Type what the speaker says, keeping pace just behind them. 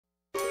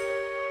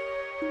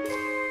One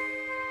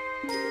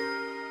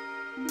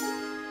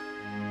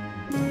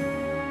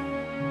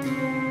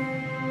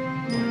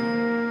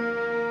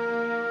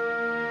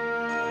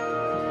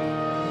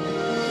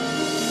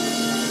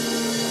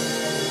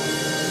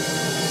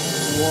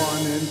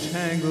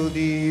entangled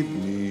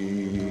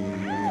evening,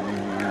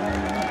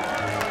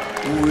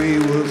 we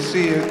will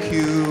see a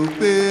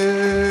qubit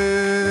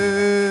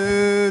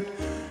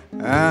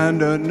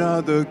and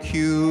another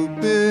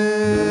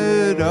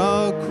qubit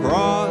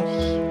across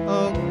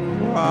a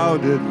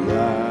crowded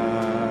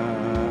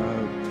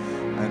lab,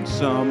 and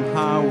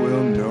somehow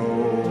we'll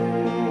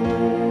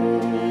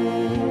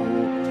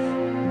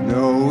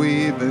know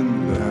even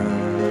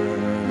then.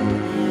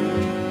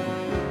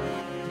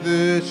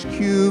 This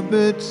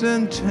qubit's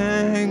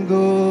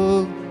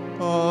entangled,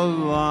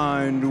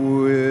 aligned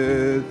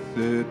with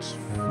its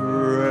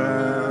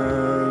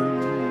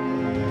friend.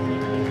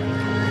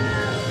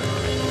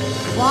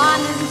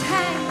 One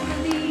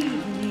entangled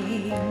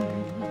evening,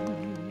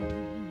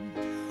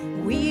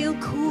 we'll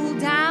cool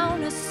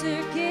down a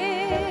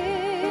circuit,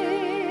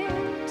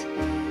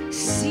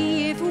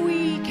 see if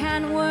we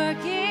can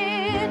work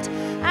it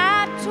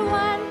at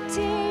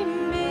 20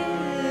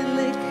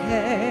 milli-K.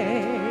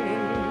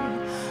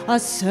 A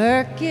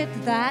circuit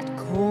that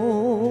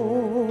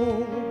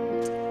cold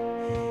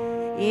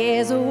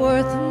is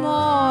worth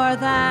more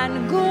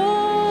than gold,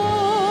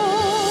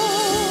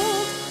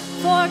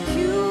 for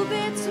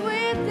qubits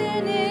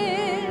within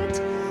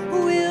it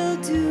will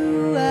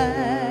do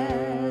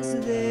as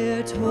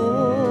they're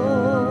told.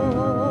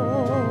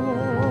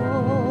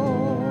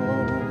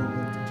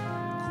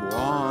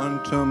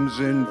 Quantum's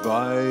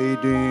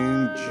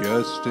inviting,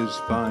 just as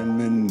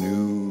Feynman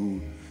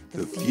knew.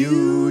 The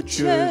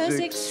future's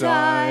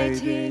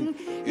exciting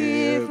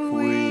if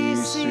we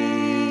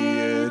see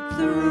it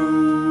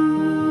through.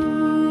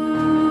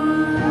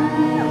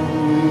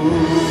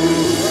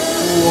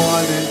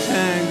 One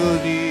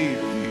entangled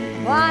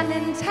evening, one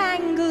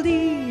entangled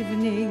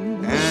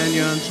evening,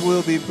 anions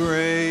will be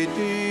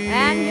braiding,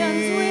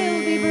 anions will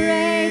be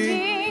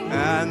braiding,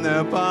 and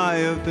thereby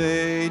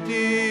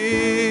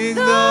evading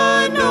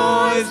the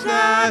noise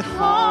that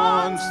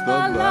haunts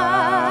the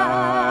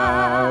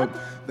lab.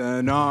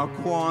 Then our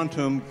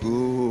quantum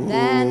goods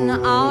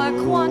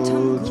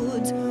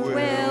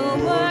will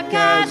work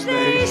as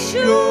they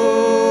should,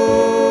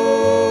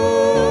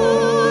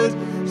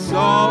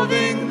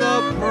 solving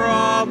the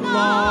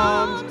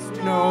problems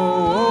no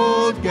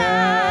old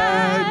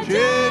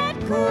gadget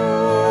could.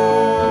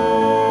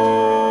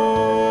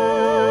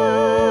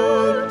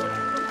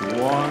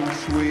 Once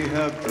we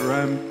have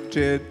dreamt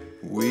it,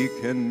 we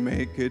can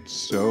make it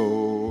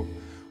so.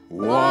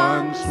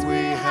 Once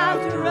we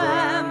have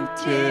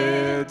dreamt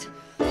it,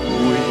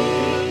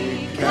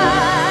 we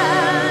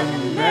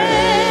can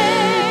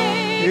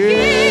make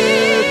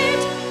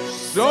it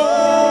so.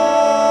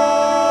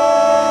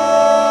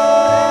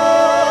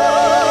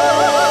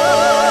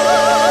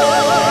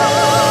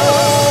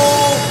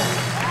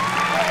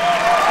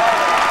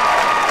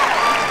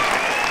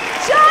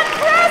 John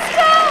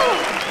Preskill!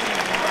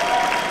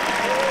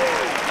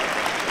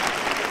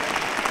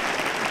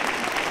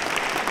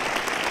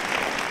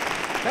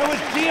 That was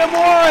Gia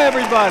Mora,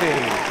 everybody.